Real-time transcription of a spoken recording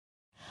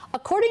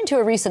According to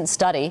a recent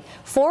study,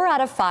 4 out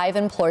of 5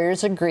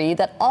 employers agree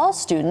that all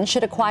students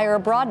should acquire a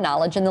broad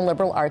knowledge in the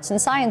liberal arts and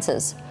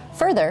sciences.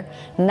 Further,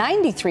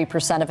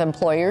 93% of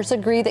employers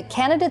agree that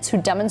candidates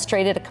who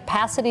demonstrated a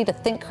capacity to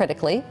think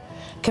critically,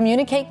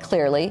 communicate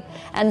clearly,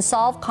 and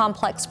solve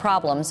complex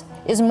problems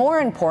is more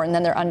important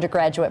than their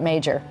undergraduate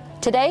major.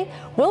 Today,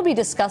 we'll be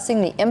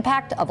discussing the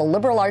impact of a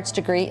liberal arts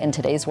degree in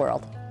today's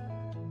world.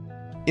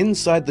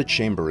 Inside the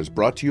Chamber is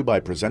brought to you by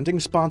presenting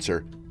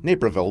sponsor,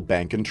 Naperville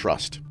Bank and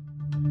Trust.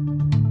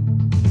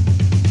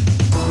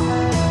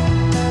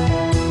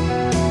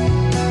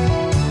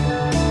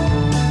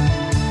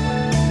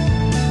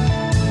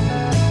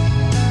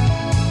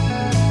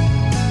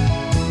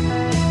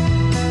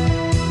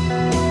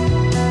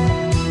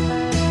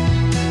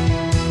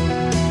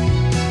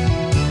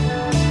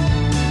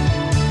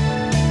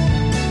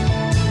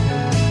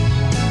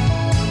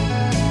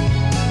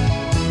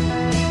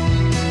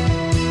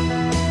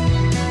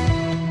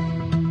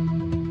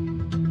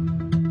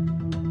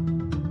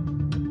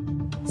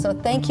 So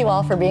thank you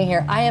all for being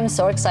here. I am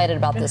so excited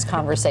about this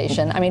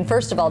conversation. I mean,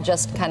 first of all,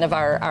 just kind of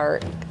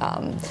our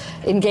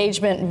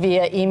engagement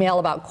via email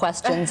about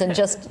questions and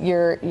just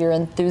your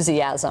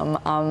enthusiasm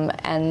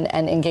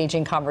and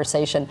engaging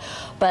conversation.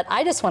 But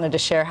I just wanted to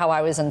share how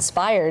I was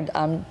inspired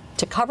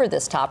to cover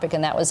this topic,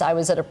 and that was I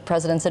was at a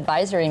President's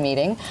Advisory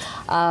meeting,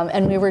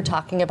 and we were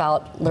talking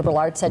about liberal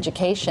arts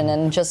education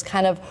and just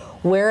kind of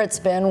where it's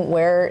been,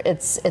 where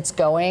it's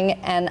going,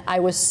 and I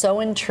was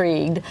so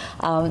intrigued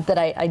that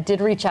I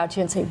did reach out to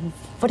you and say,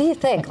 what do you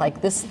think?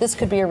 Like this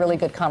could be a really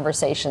good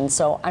conversation.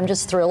 So I'm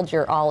just thrilled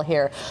you're all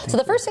here. So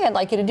the first thing I'd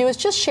like you to do is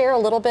just share a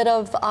little bit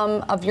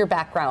of your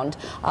background,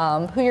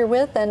 who you're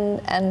with,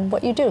 and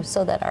what you do,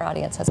 so that our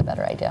audience has a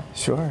better idea.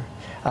 Sure.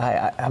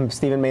 I'm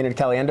Stephen Maynard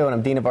Caliendo, and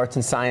I'm Dean of Arts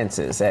and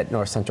Sciences at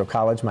North Central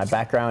College. My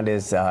background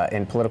is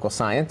in political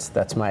science.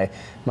 That's my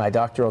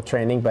doctoral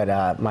training,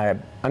 but my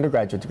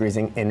undergraduate degree is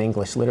in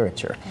English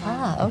literature.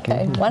 Ah,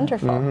 okay. Mm-hmm.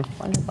 Wonderful. Mm-hmm.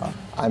 Wonderful.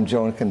 I'm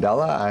Joan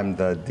Candela. I'm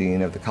the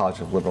Dean of the College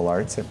of Liberal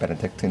Arts at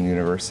Benedictine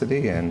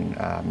University, and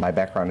my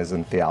background is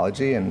in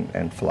theology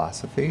and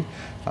philosophy.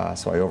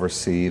 So I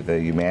oversee the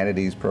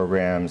humanities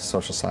programs,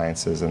 social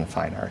sciences, and the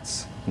fine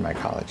arts in my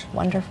college.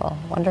 Wonderful,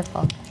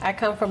 wonderful. I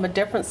come from a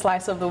different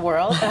slice of the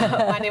world.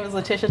 My name is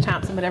Letitia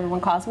Thompson, but everyone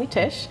calls me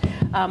Tish.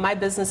 My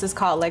business is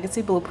called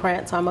Legacy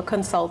Blueprint, so I'm a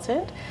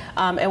consultant.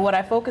 And what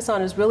I focus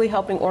on is really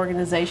helping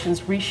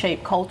organizations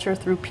reshape culture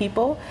through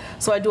people.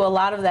 So I do a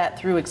lot of that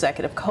through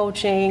executive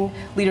coaching,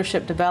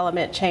 leadership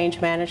development,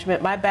 change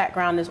management. My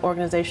background is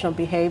organizational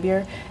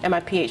behavior, and my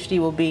PhD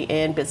will be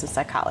in business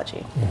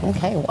psychology.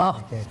 Okay,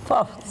 wow.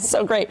 Wow,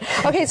 so great.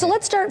 Okay, so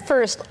let's start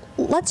first.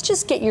 Let's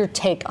just get your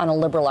take on a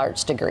liberal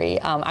arts degree.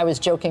 I was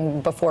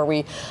joking before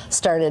we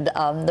started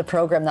the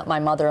program that my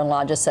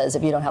mother-in-law just says,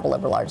 if you don't have a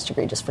liberal arts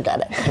degree, just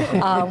forget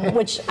it,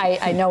 which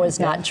I know is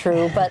not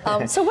true.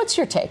 But so what's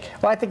your take?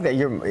 Well, I think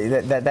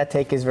that that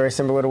take is very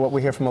similar to what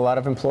we hear from a lot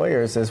of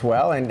employers as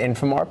well. And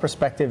from our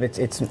perspective,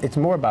 it's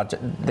more about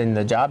than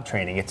the job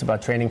training. It's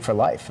about training for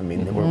life. I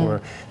mean,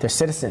 they're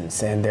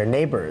citizens and they're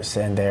neighbors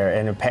and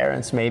their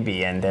parents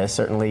maybe, and they're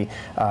certainly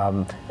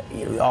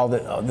all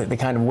the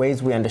kind of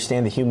ways we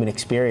understand the human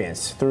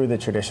experience through the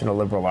traditional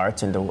liberal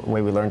arts and the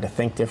way we learn to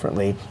think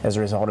differently as a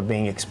result of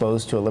being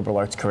exposed to a liberal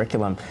arts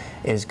curriculum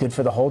is good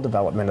for the whole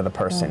development of the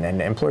person.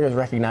 And employers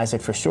recognize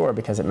it for sure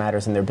because it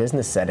matters in their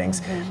business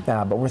settings.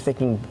 But we're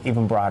thinking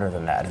even broader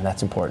than that, and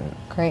that's important.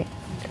 Great,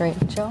 great.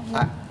 Joe?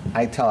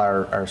 I tell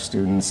our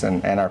students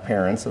and our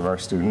parents of our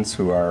students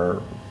who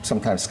are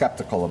sometimes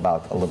skeptical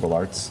about a liberal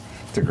arts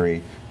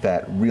degree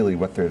that really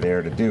what they're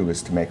there to do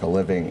is to make a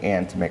living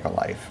and to make a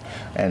life.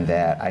 And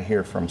that I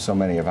hear from so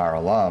many of our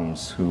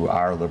alums who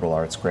are liberal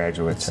arts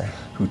graduates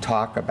who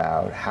talk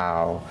about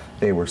how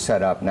they were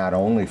set up not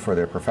only for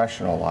their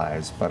professional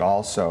lives, but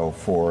also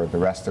for the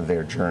rest of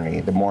their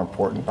journey, the more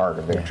important part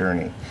of their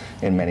journey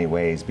in many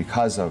ways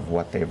because of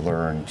what they've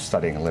learned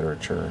studying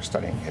literature,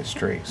 studying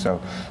history.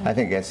 So I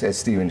think as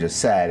Stephen just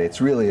said, it's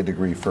really a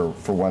degree for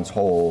one's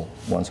whole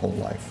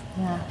life.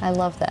 Yeah, I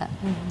love that.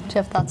 Do you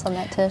have thoughts on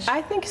that, Tish?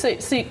 I think so,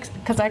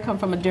 because I come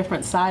from a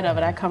different side of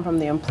it. I come from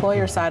the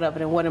employer side of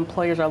it and what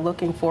employers are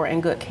looking for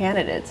in good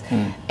candidates.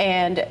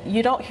 And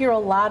you don't hear a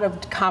lot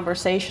of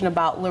conversation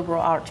about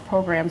liberal arts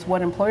programs.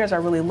 What employers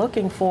are really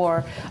looking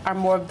for are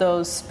more of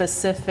those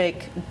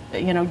specific,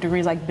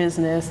 degrees like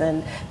business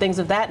and things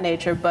of that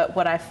nature. But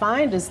what I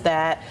find is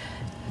that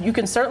you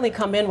can certainly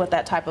come in with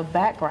that type of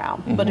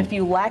background, but if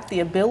you lack the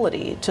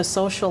ability to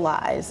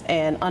socialize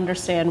and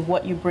understand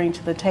what you bring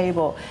to the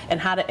table and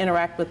how to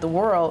interact with the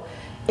world,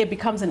 it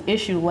becomes an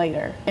issue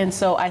later. And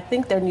so I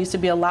think there needs to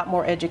be a lot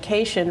more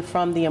education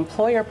from the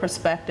employer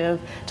perspective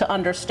to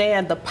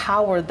understand the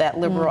power that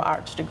liberal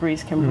arts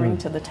degrees can bring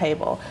to the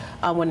table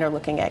when they're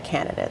looking at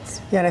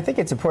candidates. Yeah, and I think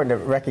it's important to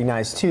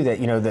recognize too that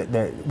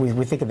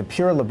we think of the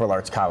pure liberal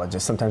arts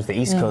colleges, sometimes the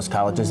East Coast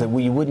colleges, that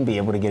you wouldn't be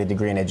able to get a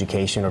degree in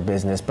education or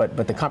business, but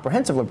the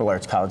comprehensive liberal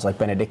arts college like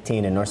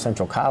Benedictine and North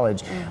Central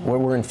College, where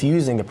we're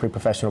infusing the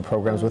pre-professional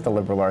programs with the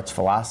liberal arts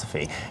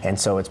philosophy, and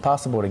so it's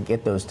possible to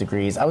get those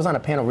degrees. I was on a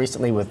panel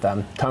recently recently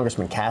with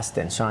Congressman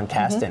Sean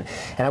Casten,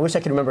 and I wish I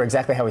could remember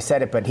exactly how he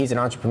said it, but he's an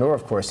entrepreneur,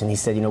 of course, and he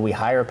said, we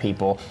hire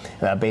people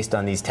based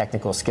on these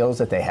technical skills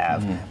that they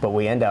have, but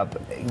we end up,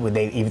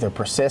 they either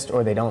persist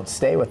or they don't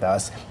stay with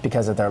us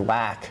because of their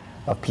lack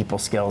of people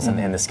skills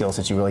and the skills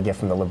that you really get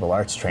from the liberal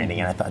arts training.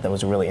 And I thought that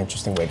was a really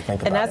interesting way to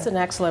think about it. And that's an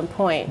excellent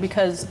point,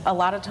 because a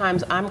lot of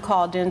times I'm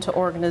called into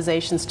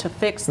organizations to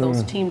fix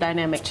those team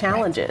dynamic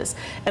challenges.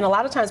 And a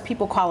lot of times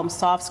people call them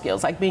soft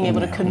skills, like being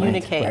able to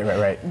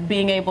communicate,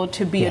 being able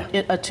to be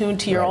attuned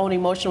to your own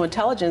emotional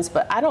intelligence.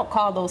 But I don't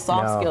call those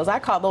soft skills. I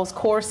call those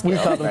core skills.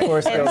 We call them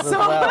core skills as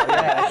well.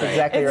 Yeah, that's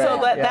exactly right.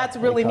 So that's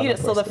really needed.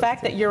 So the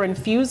fact that you're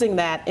infusing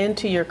that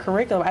into your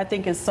curriculum, I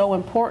think, is so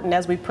important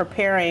as we're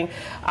preparing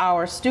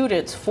our students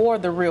for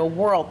the real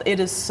world. It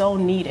is so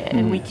needed,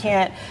 and we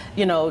can't,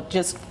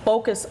 just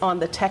focus on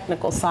the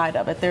technical side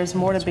of it. There's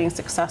more to being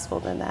successful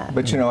than that.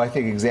 But I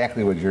think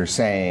exactly what you're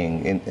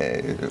saying.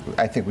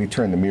 I think we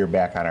turn the mirror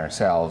back on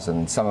ourselves,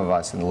 and some of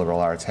us in the liberal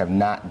arts have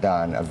not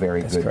done a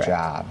very good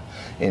job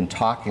in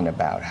talking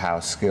about how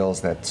skills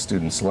that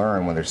students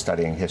learn when they're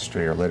studying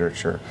history or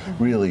literature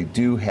really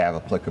do have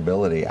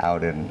applicability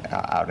out in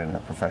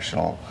a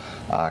professional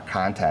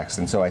context.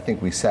 And so I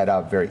think we set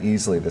up very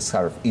easily this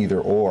sort of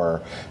either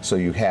or. So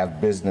you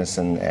have business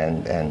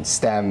and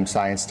STEM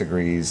science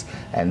degrees,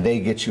 and they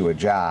get you a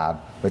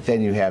job, but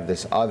then you have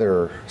this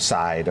other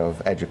side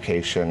of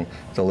education,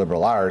 the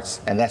liberal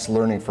arts, and that's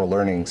learning for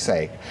learning's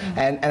sake.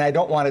 And I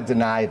don't want to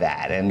deny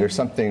that, and there's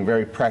something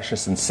very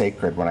precious and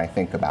sacred when I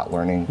think about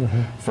learning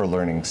for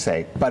learning's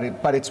sake.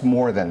 But it's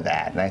more than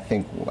that, and I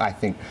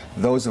think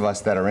those of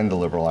us that are in the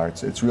liberal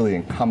arts, it's really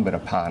incumbent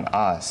upon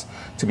us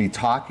to be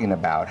talking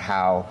about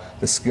how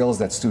the skills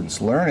that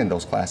students learn in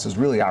those classes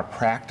really are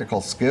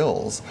practical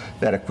skills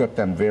that equip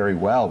them very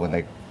well when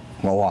they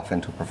go off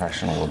into a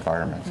professional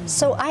environment.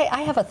 So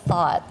I have a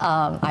thought.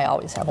 I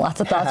always have lots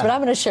of thoughts, but I'm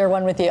going to share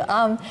one with you.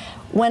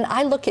 When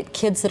I look at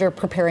kids that are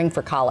preparing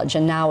for college,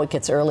 and now it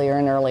gets earlier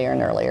and earlier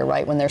and earlier,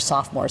 right? When they're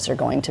sophomores, they're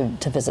going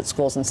to visit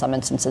schools, in some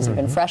instances,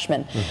 even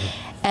freshmen.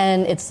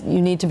 And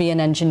you need to be an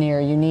engineer.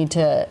 You need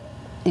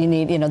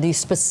these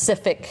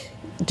specific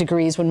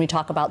degrees when we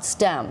talk about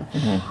STEM.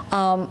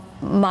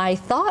 My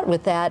thought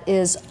with that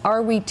is,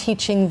 are we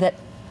teaching that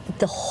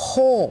the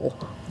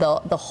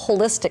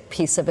holistic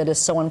piece of it is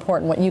so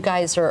important? What you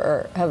guys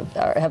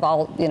have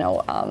all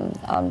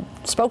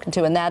spoken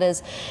to, and that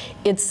is,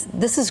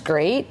 this is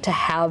great to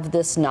have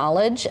this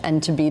knowledge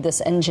and to be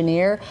this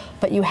engineer,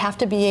 but you have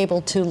to be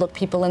able to look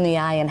people in the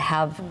eye and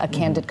have a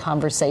candid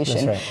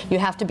conversation. That's right. You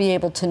have to be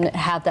able to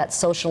have that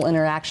social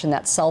interaction,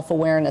 that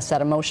self-awareness,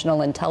 that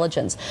emotional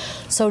intelligence.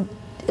 So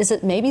is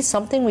it maybe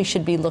something we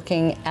should be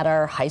looking at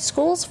our high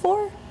schools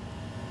for?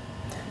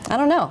 I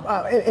don't know.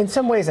 In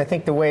some ways, I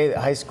think the way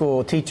high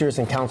school teachers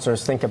and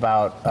counselors think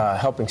about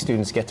helping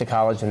students get to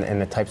college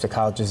and the types of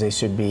colleges they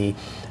should be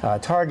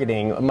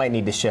targeting might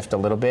need to shift a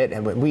little bit.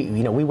 And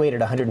we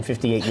waited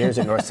 158 years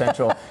at North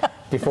Central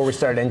before we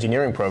started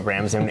engineering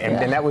programs, and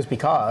that was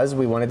because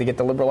we wanted to get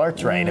the liberal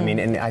arts right. I mean,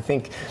 and I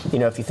think,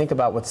 if you think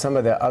about what some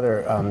of the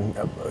other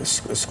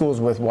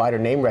schools with wider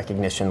name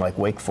recognition, like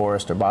Wake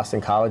Forest or Boston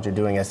College, are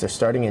doing as they're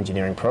starting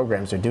engineering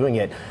programs, they're doing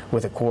it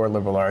with a core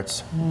liberal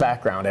arts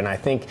background. And I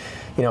think,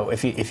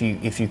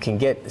 if you can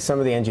get some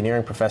of the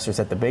engineering professors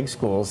at the big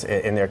schools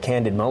in their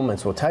candid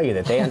moments will tell you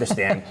that they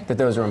understand that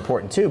those are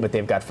important too, but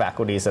they've got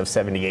faculties of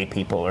 78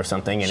 people or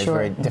something, and it's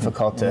very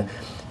difficult to,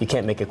 you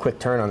can't make a quick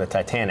turn on the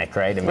Titanic,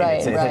 right? I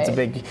mean,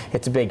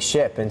 it's a big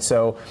ship, and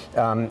so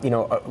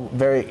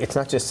it's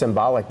not just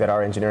symbolic that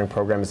our engineering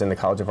program is in the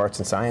College of Arts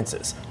and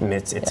Sciences. I mean,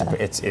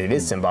 it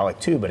is symbolic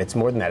too, but it's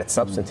more than that. It's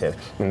substantive,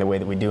 and the way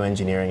that we do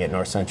engineering at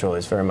North Central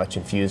is very much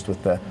infused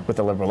with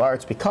the liberal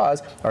arts,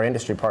 because our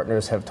industry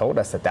partners have told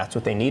us that that's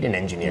what they need in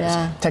engineers.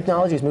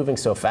 Technology is moving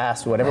so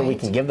fast. Whatever we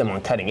can give them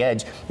on cutting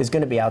edge is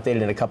going to be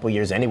outdated in a couple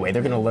years anyway.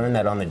 They're going to learn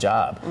that on the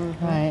job.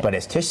 But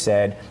as Tish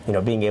said,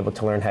 being able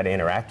to learn how to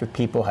interact with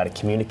people, how to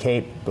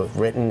communicate, both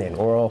written and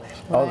oral,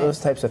 all those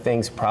types of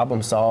things,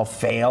 problem solve,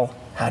 fail.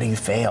 How do you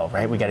fail,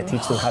 right? We got to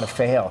teach them how to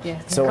fail.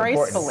 So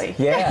gracefully. Important.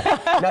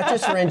 Yeah, not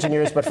just for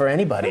engineers, but for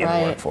anybody in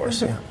the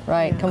workforce.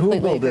 Right, completely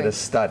Google agree. did a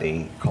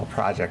study called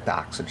Project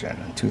Oxygen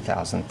in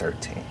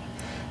 2013,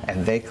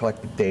 and they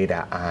collected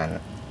data on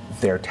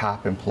their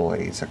top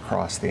employees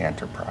across the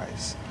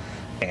enterprise.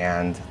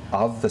 And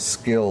of the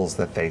skills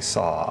that they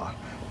saw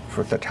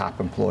for the top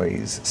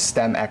employees,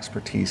 STEM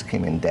expertise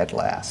came in dead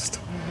last.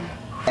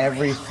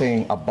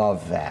 Everything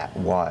above that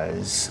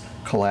was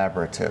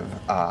collaborative,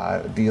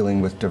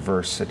 dealing with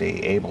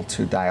diversity, able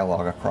to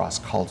dialogue across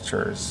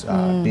cultures,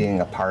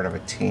 being a part of a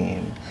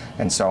team,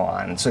 and so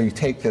on. So you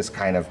take this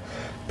kind of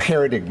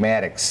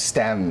paradigmatic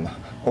STEM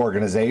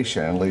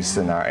organization, at least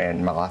in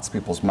lots of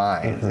people's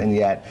minds, and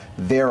yet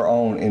their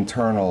own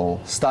internal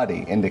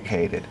study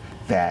indicated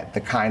that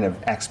the kind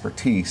of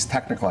expertise,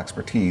 technical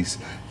expertise,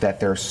 that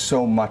they're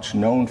so much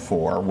known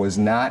for was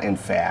not, in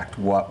fact,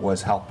 what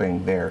was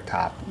helping their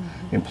top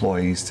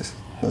employees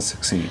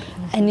succeed.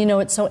 And you know,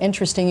 it's so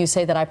interesting you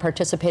say that. I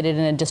participated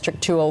in a District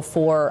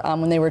 204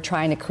 when they were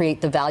trying to create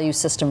the value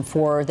system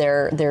for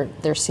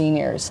their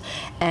seniors.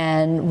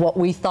 And what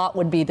we thought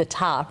would be the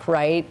top,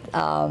 right,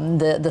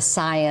 the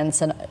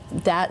science, and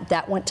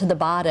that went to the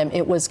bottom.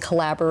 It was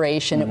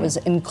collaboration, it was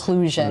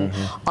inclusion,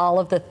 all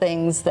of the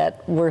things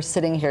that we're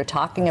sitting here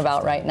talking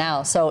about right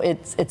now. So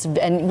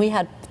and we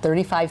had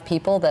 35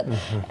 people that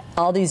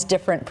all these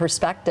different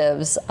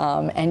perspectives,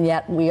 and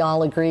yet we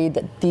all agreed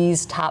that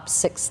these top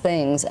 6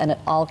 things, and it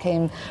all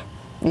came,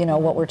 you know,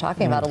 what we're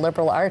talking about, a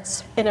liberal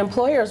arts. And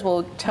employers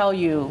will tell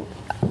you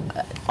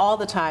all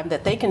the time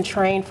that they can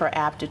train for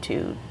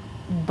aptitude,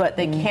 but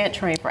they can't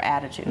train for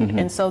attitude.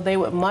 And so they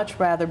would much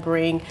rather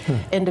bring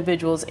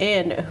individuals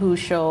in who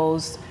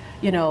shows,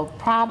 you know,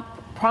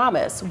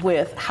 promise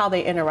with how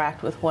they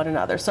interact with one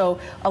another. So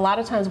a lot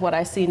of times what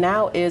I see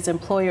now is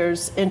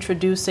employers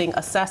introducing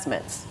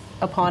assessments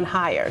upon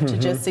hire to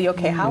just see,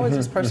 okay, how is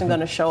this person going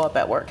to show up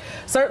at work?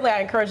 Certainly I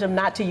encourage them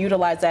not to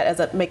utilize that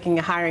as making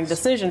a hiring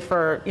decision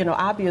for, you know,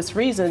 obvious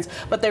reasons,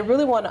 but they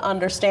really want to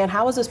understand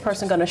how is this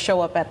person going to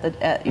show up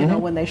at you know,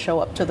 when they show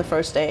up to the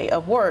first day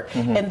of work,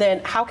 and then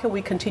how can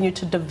we continue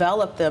to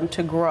develop them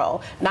to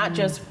grow, not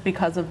just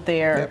because of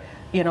their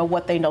you know,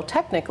 what they know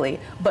technically,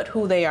 but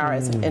who they are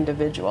as an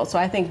individual. So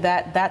I think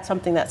that that's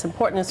something that's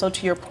important. And so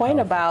to your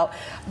point about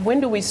when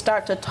do we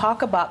start to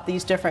talk about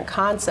these different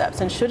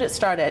concepts, and should it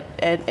start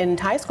in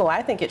high school?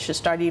 I think it should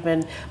start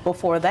even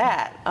before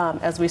that,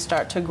 as we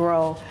start to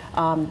grow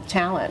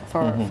talent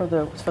for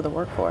the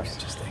workforce.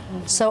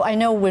 So I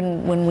know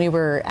when we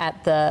were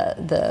at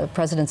the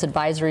President's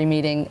Advisory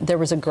meeting, there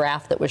was a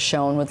graph that was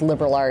shown with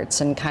liberal arts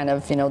and kind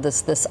of, you know,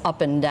 this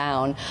up and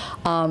down.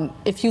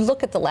 If you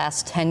look at the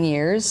last 10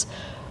 years,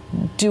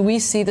 do we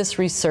see this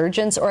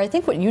resurgence? Or I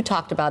think what you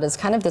talked about is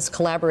kind of this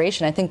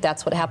collaboration. I think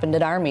that's what happened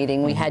at our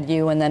meeting. We had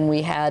you, and then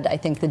we had, I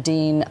think, the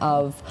Dean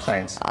of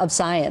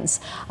Science.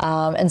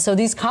 And so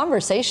these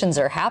conversations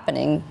are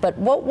happening. But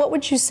what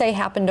would you say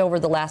happened over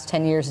the last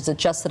 10 years? Is it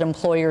just that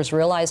employers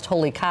realized,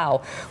 holy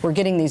cow, we're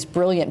getting these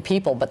brilliant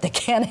people, but they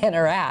can't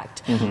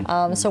interact?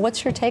 So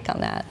what's your take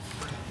on that?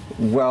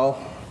 Well,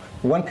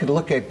 one could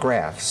look at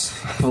graphs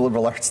of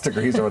liberal arts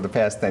degrees over the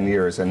past 10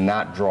 years and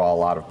not draw a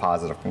lot of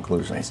positive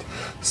conclusions.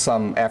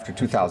 Some, after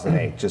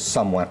 2008, just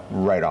some went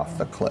right off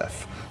the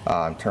cliff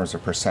in terms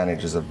of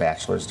percentages of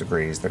bachelor's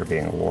degrees that are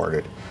being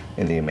awarded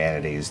in the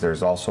humanities.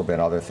 There's also been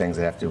other things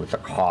that have to do with the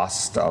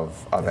cost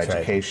of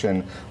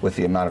education, with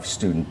the amount of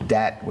student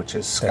debt, which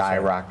is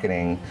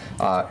skyrocketing.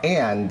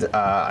 And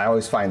I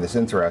always find this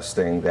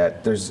interesting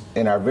that there's,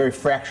 in our very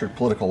fractured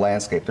political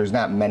landscape, there's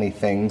not many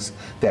things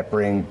that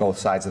bring both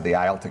sides of the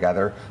aisle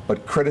together,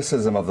 but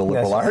criticism of the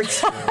liberal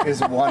arts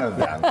is one of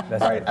them.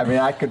 Right? I mean,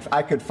 I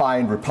could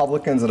find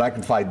Republicans and I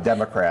could find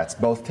Democrats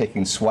both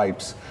taking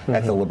swipes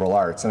at the liberal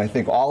arts, and I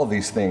think all of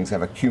these things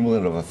have a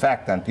cumulative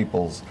effect on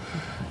people's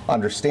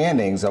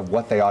understandings of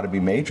what they ought to be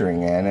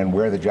majoring in and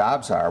where the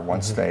jobs are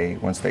once they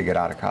get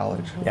out of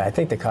college. Yeah, I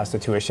think the cost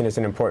of tuition is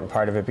an important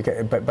part of it,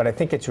 because, but I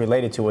think it's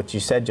related to what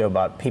you said, Joe,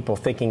 about people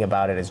thinking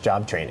about it as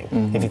job training.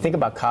 If you think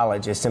about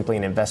college as simply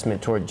an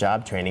investment toward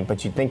job training,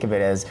 but you think of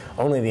it as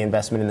only the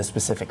investment in the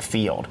specific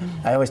field.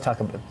 I always talk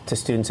to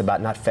students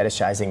about not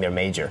fetishizing their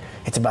major.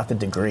 It's about the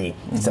degree.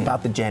 It's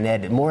about the gen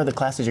ed. More of the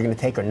classes you're going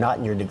to take are not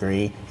in your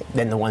degree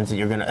than the ones that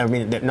you're going to, I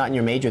mean, they're not in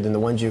your major than the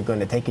ones you're going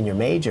to take in your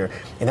major,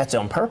 and that's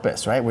on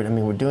purpose, right?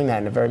 We're doing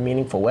that in a very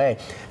meaningful way.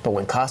 But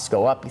when costs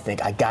go up, you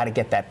think, I got to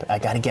get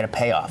a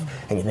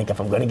payoff. And you think, if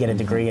I'm going to get a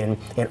degree in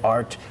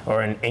art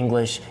or in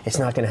English, it's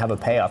not going to have a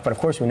payoff. But of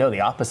course, we know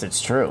the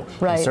opposite's true.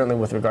 Right. And certainly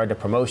with regard to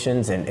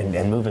promotions and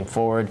moving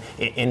forward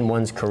in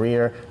one's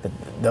career,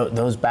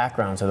 those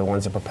backgrounds are the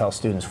ones that propel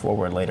students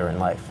forward later in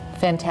life.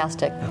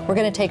 Fantastic. We're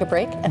going to take a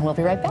break, and we'll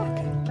be right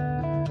back.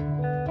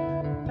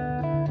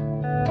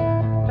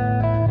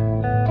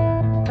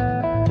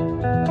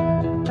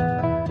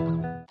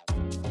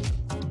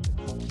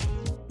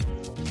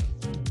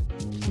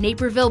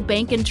 Naperville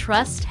Bank and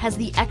Trust has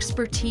the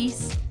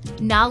expertise,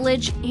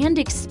 knowledge, and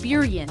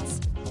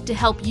experience to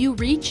help you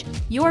reach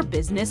your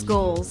business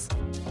goals.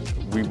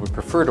 We would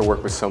prefer to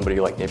work with somebody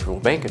like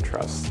Naperville Bank and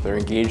Trust. They're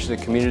engaged in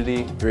the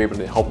community, they're able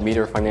to help meet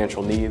our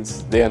financial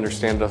needs, they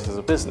understand us as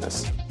a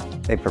business.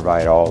 They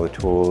provide all the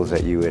tools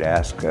that you would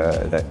ask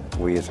that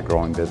we as a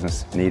growing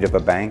business need of a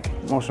bank.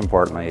 Most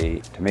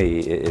importantly, to me,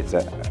 it's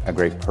a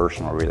great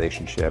personal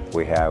relationship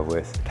we have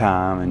with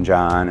Tom and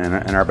John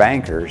and our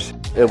bankers.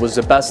 It was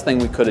the best thing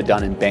we could have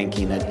done in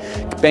banking.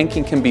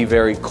 Banking can be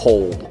very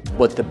cold.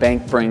 What the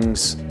bank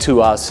brings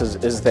to us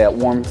is that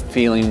warm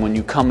feeling when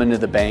you come into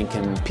the bank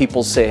and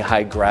people say,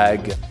 "Hi,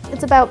 Greg."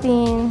 It's about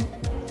being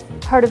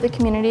part of the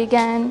community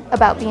again,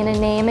 about being a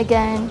name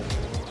again,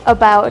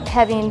 about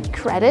having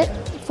credit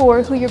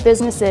for who your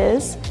business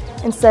is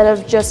instead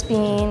of just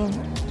being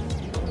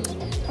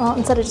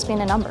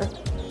a number.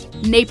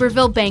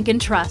 Naperville Bank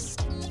and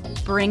Trust.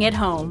 Bring it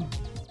home.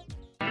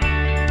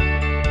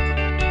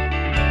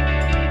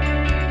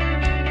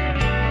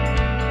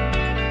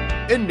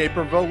 In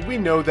Naperville, we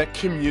know that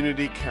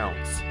community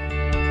counts.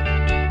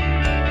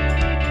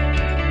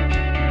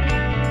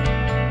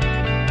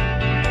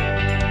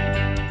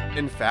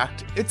 In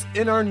fact, it's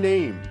in our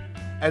name.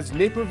 As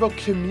Naperville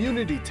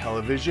Community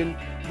Television,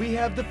 we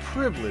have the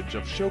privilege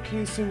of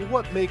showcasing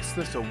what makes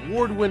this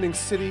award-winning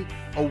city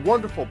a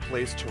wonderful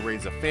place to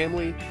raise a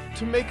family,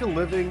 to make a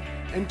living,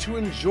 and to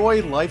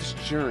enjoy life's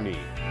journey.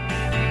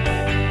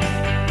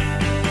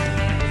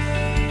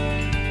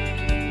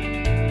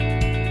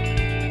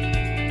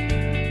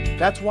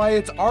 That's why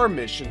it's our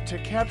mission to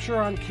capture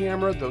on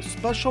camera those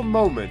special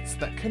moments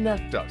that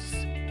connect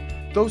us.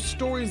 Those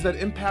stories that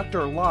impact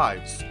our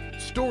lives,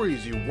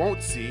 stories you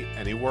won't see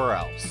anywhere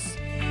else.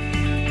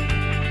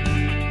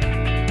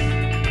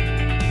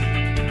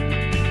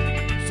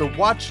 So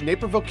watch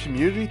Naperville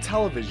Community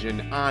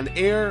Television on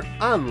air,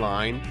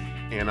 online,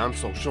 and on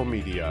social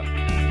media.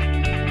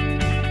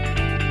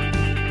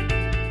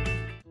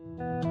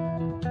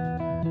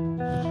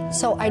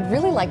 So I'd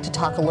really like to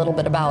talk a little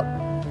bit about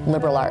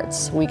liberal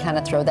arts. We kind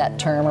of throw that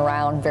term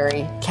around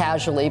very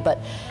casually, but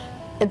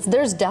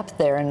there's depth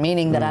there and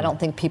meaning that I don't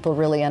think people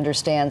really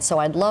understand. So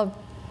I'd love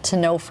to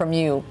know from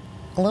you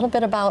a little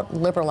bit about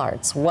liberal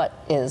arts. What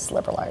is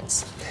liberal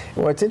arts?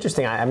 Well, it's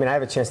interesting. I mean, I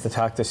have a chance to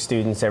talk to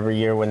students every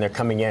year when they're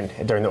coming in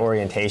during the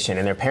orientation,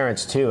 and their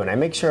parents too, and I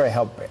make sure I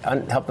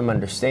help them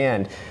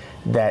understand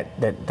that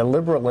the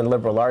liberal in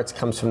liberal arts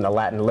comes from the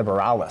Latin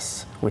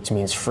liberalis, which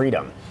means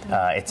freedom.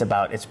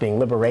 It's being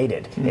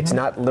liberated. It's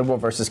not liberal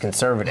versus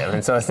conservative.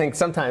 And so I think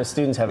sometimes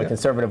students have a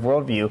conservative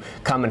worldview,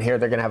 come in here,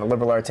 they're going to have a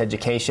liberal arts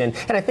education.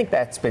 And I think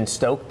that's been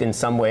stoked in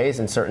some ways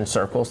in certain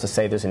circles to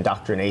say there's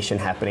indoctrination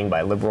happening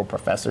by liberal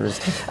professors.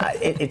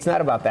 It's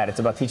not about that. It's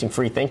about teaching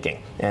free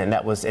thinking. And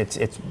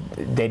it's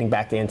dating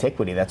back to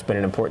antiquity. That's been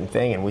an important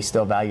thing, and we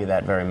still value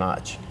that very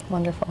much.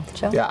 Wonderful.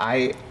 Joe? Yeah,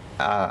 I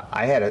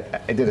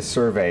did a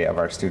survey of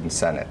our student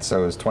senate,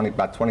 so it was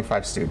about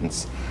 25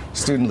 students,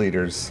 student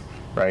leaders,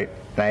 right?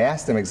 And I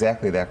asked them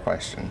exactly that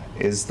question: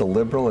 is the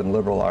liberal and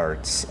liberal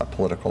arts a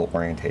political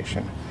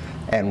orientation?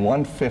 And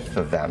 1/5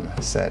 of them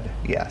said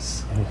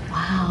yes.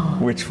 Wow.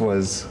 Which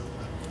was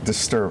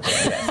disturbing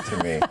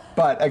to me.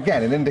 But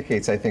again, it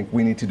indicates, I think,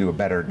 we need to do a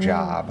better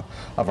job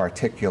of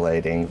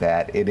articulating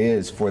that it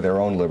is for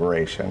their own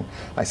liberation.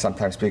 I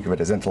sometimes speak of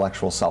it as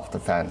intellectual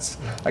self-defense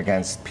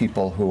against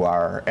people who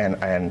are,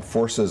 and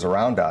forces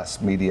around us,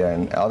 media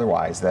and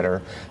otherwise, that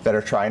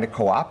are trying to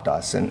co-opt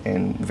us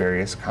in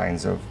various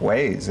kinds of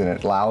ways. And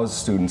it allows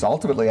students,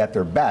 ultimately at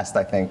their best,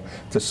 I think,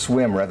 to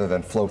swim rather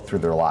than float through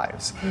their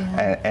lives.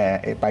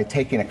 And by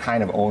taking a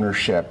kind of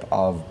ownership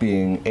of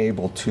being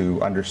able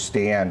to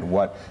understand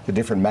what the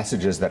different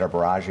messages that are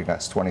barraging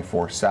us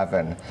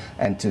 24/7,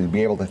 and to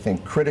be able to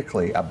think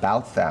critically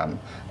about them,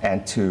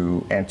 and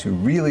to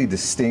really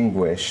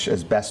distinguish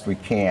as best we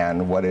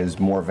can what is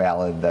more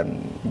valid than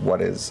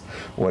what is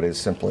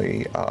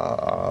simply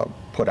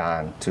put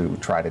on to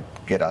try to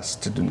get us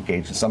to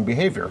engage in some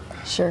behavior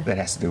that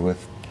has to do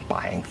with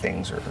buying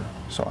things or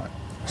so on.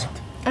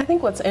 I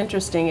think what's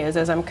interesting is,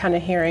 as I'm kind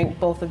of hearing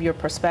both of your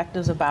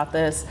perspectives about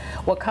this,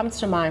 what comes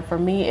to mind for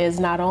me is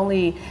not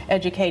only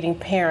educating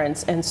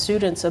parents and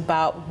students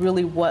about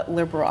really what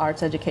liberal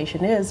arts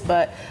education is,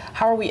 but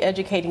how are we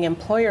educating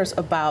employers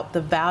about the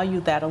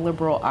value that a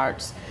liberal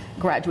arts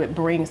graduate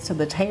brings to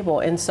the table.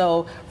 And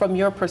so from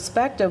your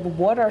perspective,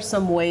 what are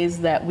some ways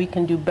that we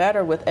can do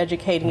better with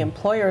educating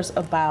employers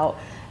about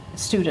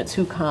students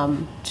who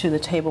come to the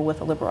table with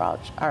a liberal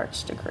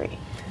arts degree?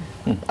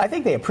 I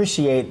think they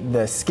appreciate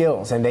the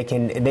skills, and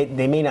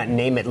they may not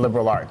name it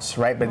liberal arts,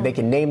 right? But they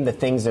can name the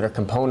things that are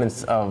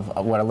components of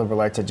what a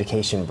liberal arts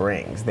education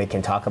brings. They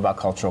can talk about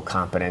cultural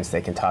competence, they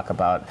can talk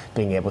about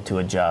being able to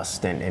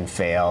adjust and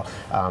fail,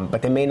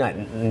 but they may not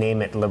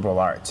name it liberal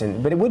arts.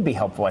 But it would be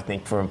helpful, I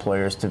think, for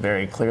employers to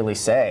very clearly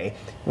say,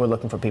 we're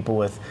looking for people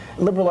with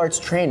liberal arts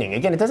training.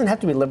 Again, it doesn't have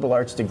to be liberal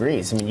arts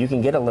degrees. I mean, you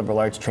can get a liberal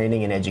arts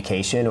training in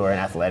education or in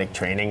athletic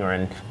training or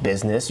in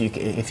business.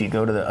 If you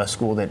go to a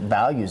school that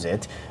values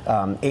it,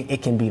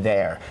 it can be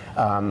there.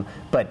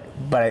 But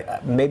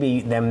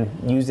maybe them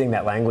using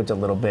that language a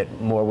little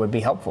bit more would be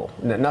helpful.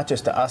 Not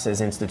just to us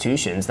as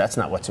institutions, that's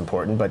not what's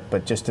important,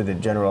 but just to the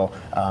general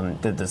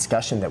the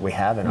discussion that we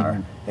have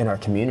in our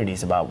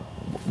communities about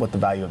what the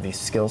value of these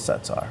skill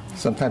sets are.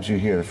 Sometimes you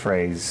hear the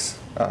phrase,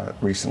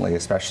 recently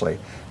especially,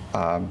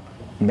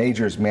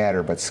 majors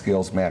matter, but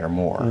skills matter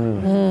more.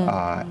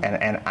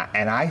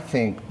 And I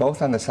think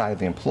both on the side of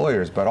the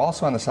employers, but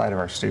also on the side of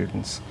our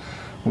students,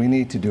 we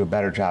need to do a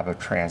better job of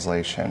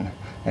translation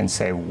and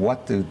say,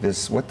 what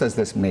does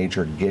this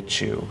major get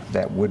you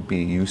that would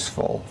be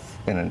useful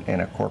in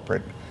a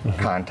corporate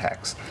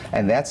context?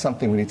 And that's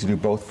something we need to do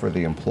both for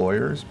the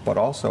employers, but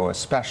also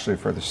especially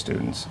for the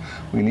students.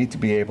 We need to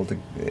be able to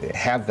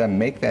have them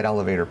make that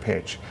elevator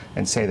pitch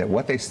and say that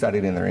what they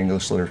studied in their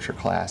English literature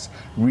class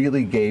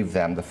really gave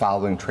them the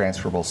following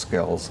transferable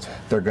skills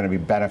that are going to be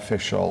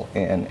beneficial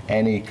in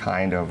any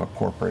kind of a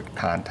corporate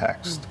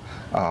context.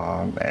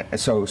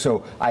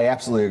 So I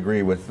absolutely absolutely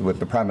agree with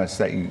the premise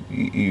that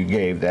you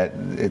gave, that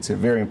it's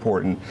very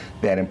important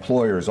that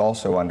employers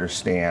also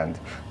understand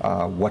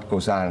what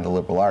goes on in the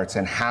liberal arts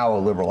and how a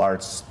liberal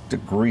arts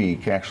degree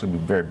can actually be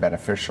very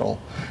beneficial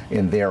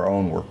in their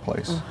own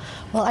workplace.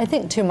 Well, I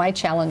think too, my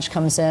challenge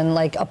comes in,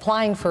 like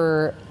applying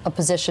for a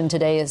position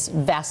today is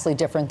vastly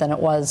different than it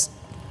was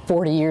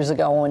 40 years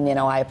ago when,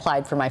 I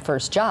applied for my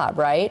first job,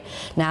 right?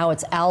 Now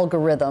it's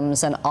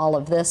algorithms and all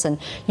of this, and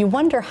you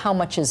wonder how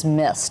much is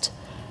missed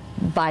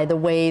by the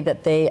way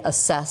that they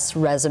assess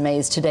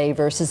resumes today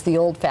versus the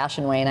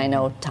old-fashioned way, and I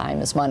know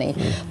time is money,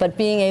 but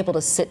being able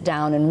to sit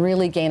down and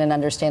really gain an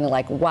understanding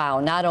like, wow,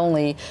 not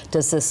only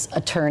does this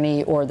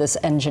attorney or this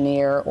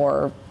engineer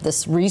or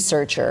this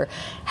researcher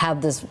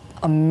have this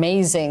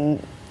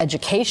amazing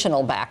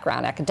educational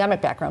background,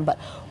 academic background, but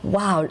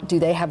wow, do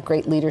they have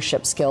great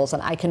leadership skills,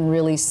 and I can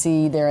really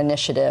see their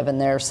initiative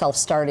and their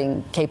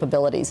self-starting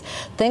capabilities.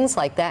 Things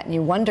like that, and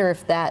you wonder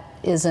if that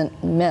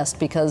isn't missed,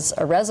 because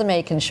a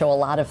resume can show a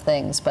lot of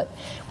things, but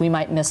we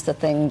might miss the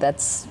thing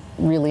that's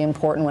really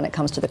important when it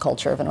comes to the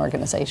culture of an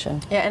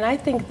organization. Yeah, and I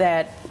think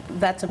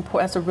that's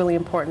a really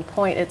important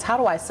point. It's how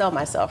do I sell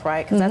myself,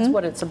 right? Because that's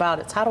what it's about.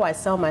 It's how do I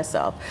sell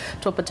myself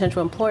to a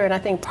potential employer? And I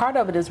think part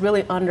of it is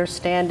really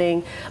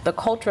understanding the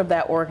culture of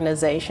that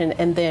organization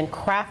and then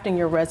crafting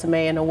your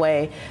resume in a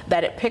way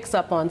that it picks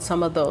up on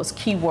some of those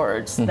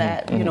keywords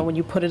that, when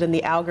you put it in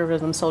the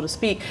algorithm, so to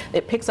speak,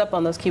 it picks up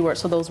on those keywords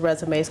so those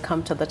resumes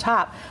come to the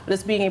top. But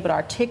it's being able to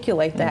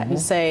articulate that and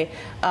say,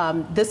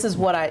 this is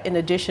what in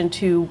addition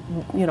to,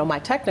 my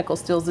technical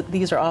skills,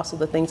 these are also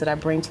the things that I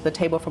bring to the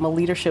table from a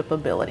leadership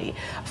ability,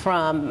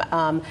 from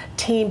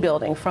team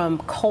building, from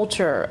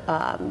culture,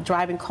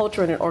 driving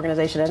culture in an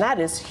organization, and that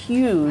is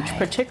huge,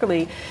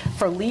 particularly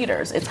for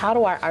leaders. It's how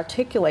do I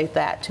articulate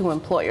that to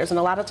employers, and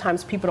a lot of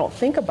times people don't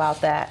think about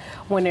that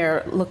when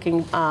they're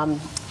looking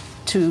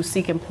to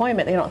seek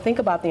employment. They don't think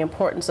about the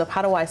importance of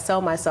how do I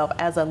sell myself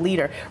as a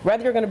leader.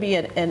 Whether you're going to be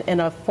in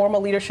a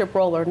formal leadership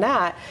role or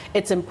not,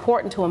 it's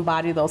important to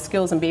embody those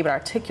skills and be able to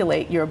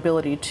articulate your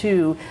ability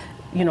to,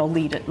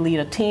 lead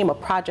a team, a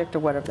project, or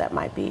whatever that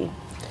might be.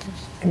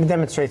 And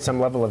demonstrate some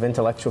level of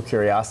intellectual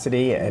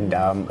curiosity, and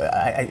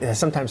I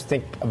sometimes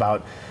think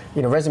about,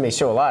 resumes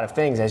show a lot of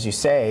things, as you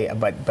say,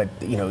 but the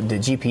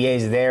GPA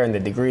is there and the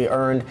degree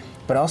earned,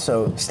 but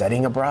also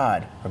studying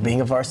abroad, or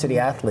being a varsity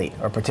athlete,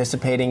 or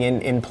participating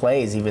in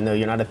plays, even though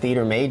you're not a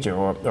theater major,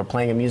 or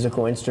playing a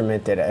musical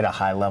instrument at a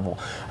high level.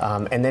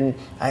 And then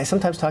I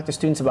sometimes talk to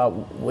students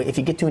about, if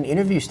you get to an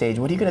interview stage,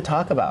 what are you going to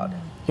talk about?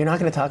 You're not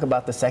going to talk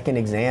about the second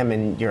exam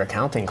in your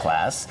accounting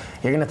class.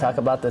 You're going to talk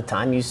about the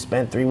time you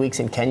spent 3 weeks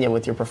in Kenya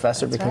with your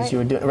professor because you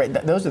were doing, right?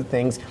 Those are the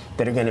things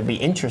that are going to be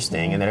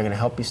interesting and that are going to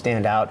help you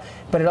stand out.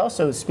 But it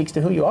also speaks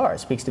to who you are. It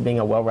speaks to being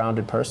a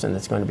well-rounded person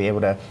that's going to be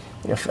able to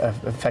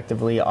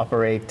effectively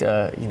operate,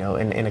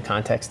 in a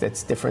context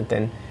that's different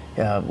than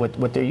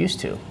what they're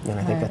used to, and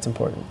I think that's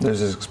important. There's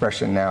this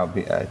expression now,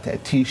 a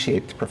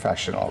T-shaped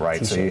professional,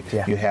 right? So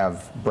you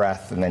have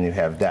breadth and then you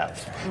have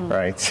depth,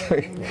 right?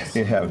 So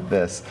you have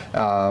this.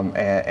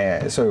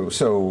 And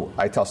so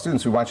I tell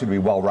students, we want you to be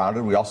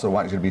well-rounded. We also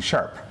want you to be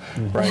sharp,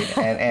 right?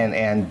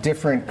 And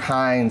different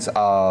kinds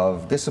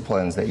of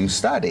disciplines that you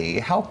study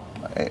help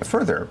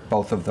further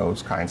both of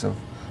those kinds of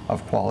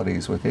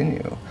qualities within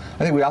you.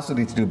 I think we also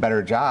need to do a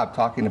better job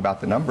talking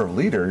about the number of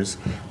leaders.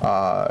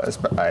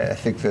 I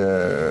think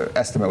the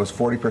estimate was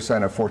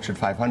 40% of Fortune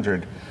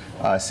 500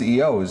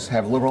 CEOs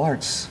have liberal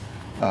arts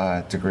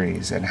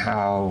degrees, and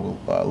how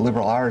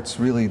liberal arts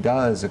really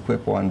does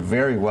equip one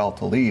very well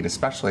to lead,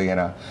 especially in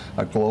a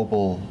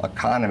global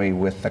economy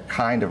with the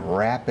kind of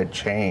rapid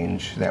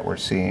change that we're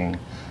seeing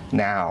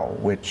now,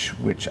 which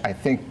I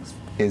think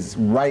is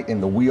right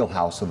in the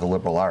wheelhouse of the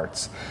liberal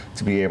arts,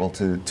 to be able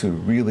to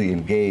really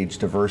engage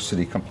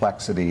diversity,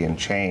 complexity, and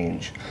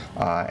change,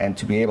 and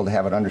to be able to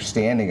have an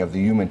understanding of the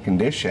human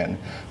condition,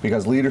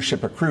 because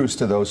leadership accrues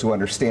to those who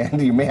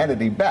understand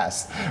humanity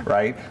best,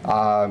 right?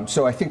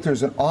 So I think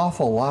there's an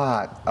awful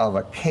lot of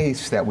a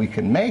case that we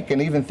can make,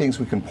 and even things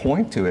we can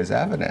point to as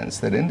evidence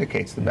that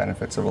indicates the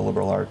benefits of a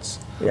liberal arts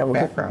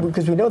background.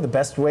 Because we know the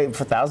best way,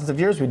 for thousands of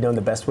years, we've known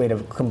the best way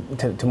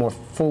to more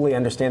fully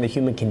understand the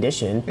human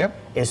condition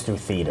is through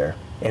theater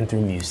and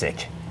through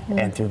music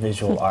and through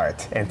visual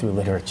art and through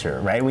literature,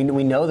 right?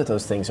 We know that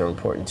those things are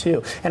important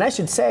too. And I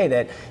should say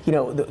that,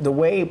 the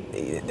way,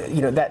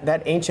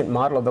 that ancient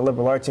model of the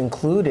liberal arts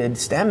included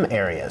STEM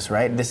areas,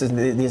 right?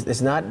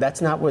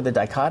 That's not where the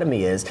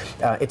dichotomy is.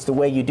 It's the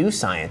way you do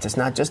science. It's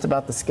not just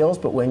about the skills,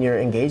 but when you're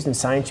engaged in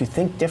science, you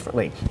think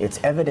differently. It's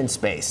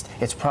evidence-based.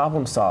 It's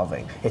problem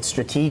solving. It's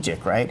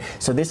strategic, right?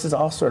 So this is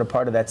all sort of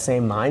part of that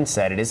same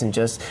mindset. It isn't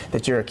just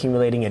that you're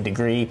accumulating a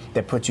degree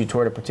that puts you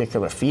toward a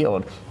particular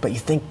field, but you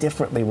think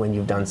differently when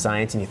you've done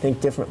science, and you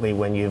think differently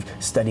when you've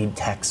studied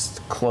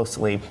text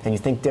closely, and you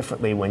think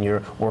differently when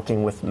you're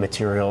working with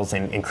materials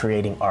and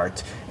creating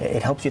art.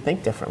 It helps you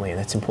think differently, and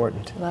that's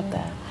important. Love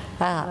that.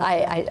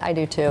 I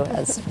do too,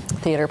 as a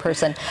theater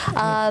person.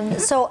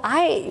 So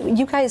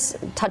you guys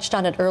touched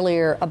on it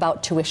earlier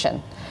about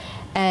tuition.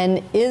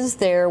 And is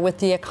there, with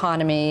the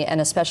economy,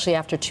 and especially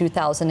after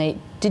 2008,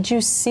 did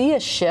you see a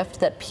shift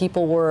that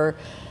people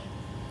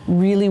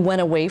really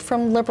went away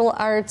from liberal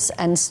arts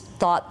and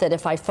thought that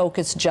if I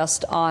focus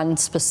just on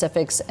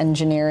specifics,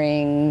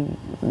 engineering,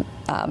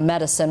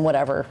 medicine,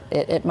 whatever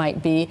it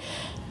might be,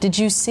 did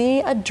you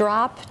see a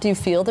drop? Do you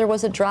feel there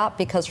was a drop?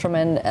 Because from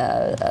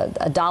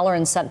a dollar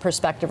and cent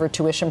perspective or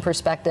tuition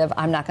perspective,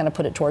 I'm not going to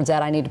put it towards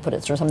that. I need to put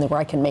it towards something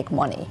where I can make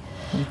money,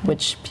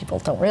 which people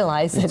don't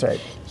realize. That's right.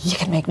 You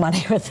can make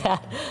money with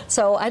that.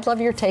 So I'd love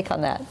your take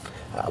on that.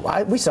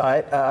 We saw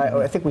it.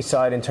 I think we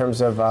saw it in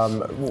terms of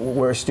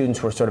where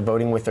students were sort of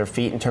voting with their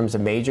feet in terms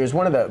of majors.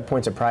 One of the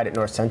points of pride at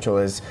North Central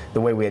is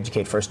the way we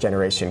educate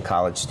first-generation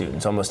college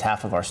students. Almost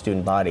half of our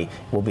student body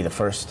will be the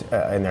first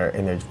in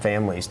their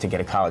families to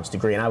get a college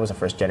degree, and I was a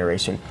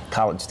first-generation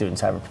college student,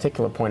 so I have a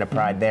particular point of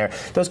pride there.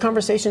 Those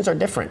conversations are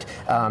different.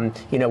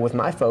 With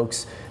my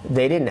folks,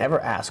 they didn't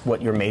ever ask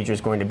what your major is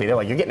going to be. They're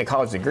like, you're getting a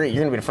college degree.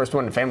 You're going to be the first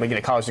one in the family to get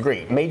a college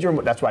degree. Major,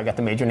 that's why I got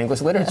the major in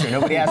English literature.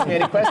 Nobody asked me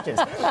any questions.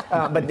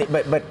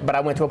 But I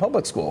went to a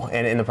public school,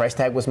 and the price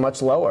tag was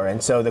much lower.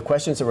 And so the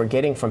questions that we're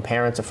getting from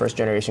parents of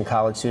first-generation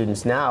college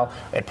students now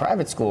at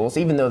private schools,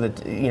 even though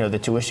the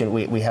tuition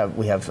we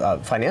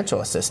have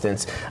financial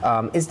assistance,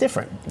 is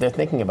different. They're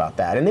thinking about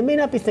that, and they may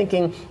not be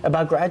thinking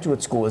about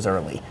graduate school as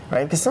early,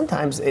 right? Because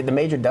sometimes the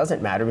major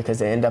doesn't matter because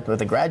they end up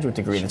with a graduate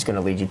degree that's going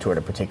to lead you toward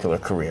a particular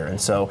career. And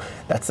so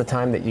that's the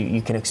time that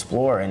you can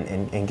explore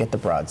and get the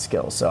broad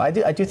skills. So I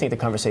do think the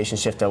conversation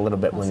shifted a little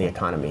bit when the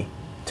economy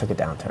took a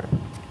downturn.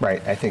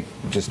 Right. I think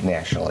just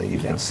nationally you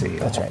can see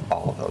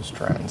all of those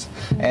trends.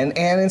 And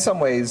in some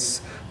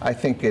ways, I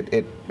think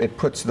it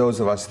puts those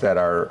of us that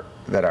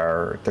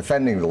are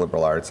defending the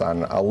liberal arts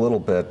on a little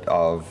bit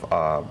of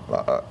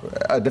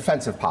a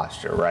defensive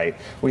posture, right?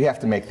 We have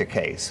to make the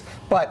case.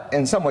 But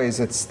in some ways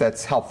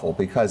that's helpful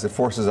because it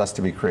forces us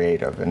to be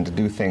creative and to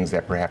do things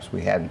that perhaps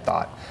we hadn't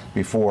thought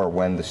before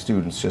when the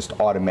students just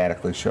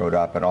automatically showed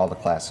up and all the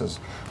classes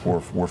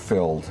were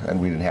filled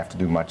and we didn't have to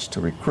do much to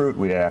recruit,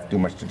 we didn't have to do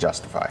much to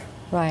justify.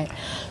 Right.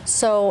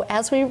 So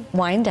as we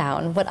wind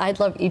down, what I'd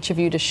love each of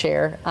you to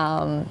share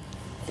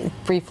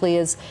briefly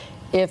is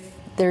if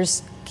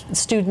there's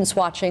students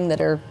watching that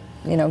are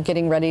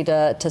getting ready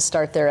to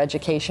start their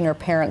education or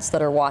parents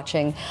that are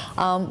watching,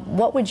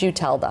 what would you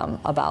tell them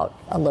about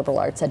a liberal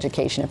arts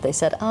education if they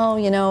said,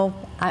 I'm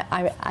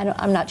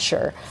not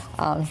sure?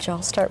 Joe,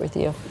 I'll start with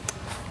you.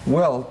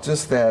 Well,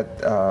 just that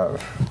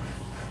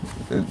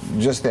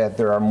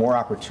there are more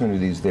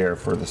opportunities there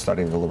for the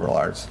study of the liberal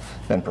arts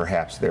than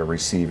perhaps they're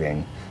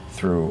receiving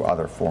through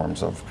other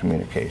forms of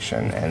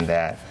communication, and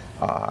that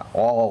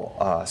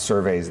all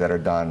surveys that are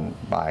done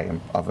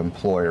of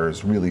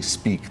employers really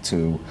speak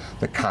to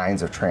the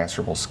kinds of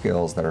transferable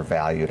skills that are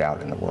valued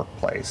out in the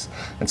workplace.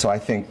 And so I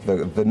think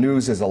the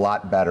news is a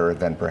lot better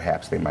than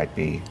perhaps they might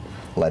be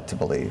led to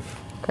believe.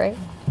 Great.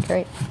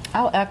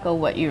 I'll echo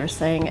what you were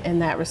saying in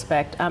that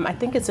respect. I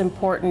think it's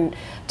important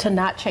to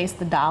not chase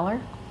the dollar,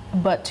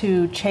 but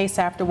to chase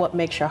after what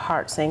makes your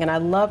heart sing. And I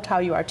loved how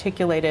you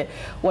articulated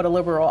what a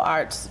liberal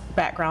arts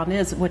background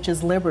is, which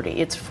is liberty,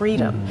 it's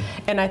freedom.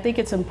 And I think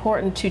it's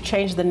important to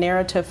change the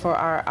narrative for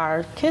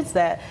our kids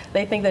that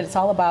they think that it's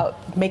all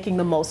about making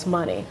the most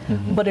money.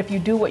 But if you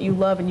do what you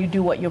love and you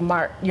do what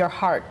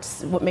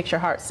what makes your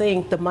heart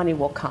sing, the money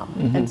will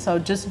come. And so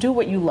just do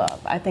what you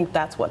love. I think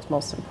that's what's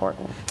most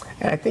important.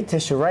 And I think,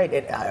 Tish, you're right.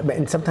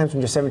 And sometimes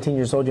when you're 17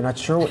 years old, you're not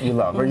sure what you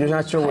love, or you're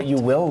not sure what you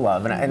will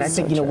love. And I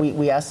think,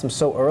 we asked them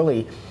so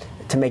early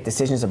to make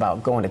decisions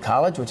about going to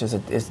college, which is a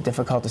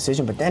difficult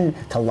decision, but then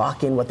to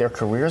lock in what their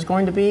career is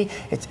going to be,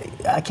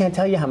 I can't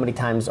tell you how many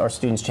times our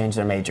students change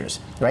their majors,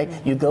 right?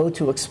 You go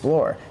to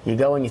explore. You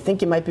go and you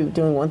think you might be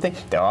doing one thing,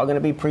 they're all going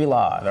to be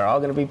pre-law, they're all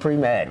going to be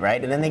pre-med,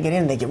 right? And then they get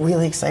in and they get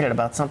really excited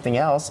about something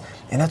else,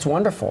 and that's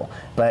wonderful.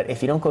 But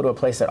if you don't go to a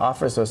place that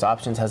offers those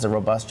options, has a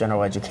robust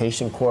general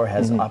education core,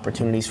 has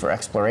opportunities for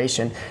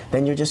exploration,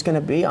 then you're just going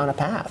to be on a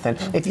path. And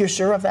if you're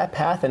sure of that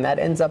path and that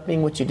ends up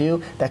being what you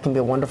do, that can be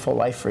a wonderful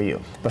life for you.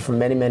 But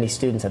for many, many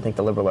students, I think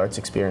the liberal arts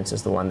experience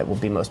is the one that will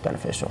be most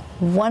beneficial.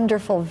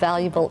 Wonderful,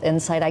 valuable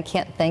insight. I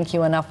can't thank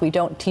you enough. We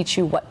don't teach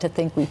you what to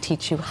think, we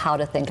teach you how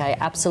to think. I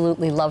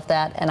absolutely love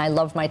that, and I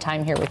love my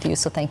time here with you,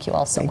 so thank you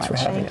all so much.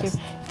 Thanks for having us.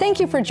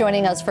 Thank you for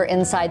joining us for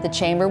Inside the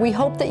Chamber. We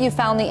hope that you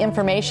found the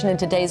information in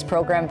today's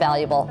program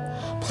valuable.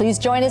 Please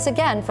join us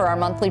again for our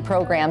monthly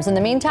programs. In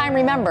the meantime,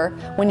 remember,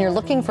 when you're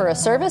looking for a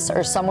service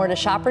or somewhere to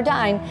shop or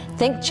dine,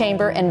 think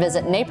Chamber and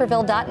visit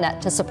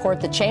naperville.net to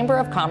support the Chamber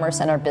of Commerce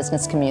and our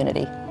business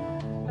community.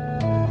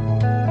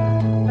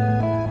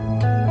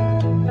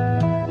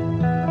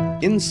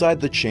 Inside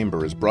the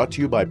Chamber is brought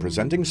to you by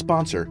presenting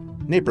sponsor,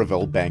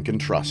 Naperville Bank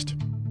and Trust.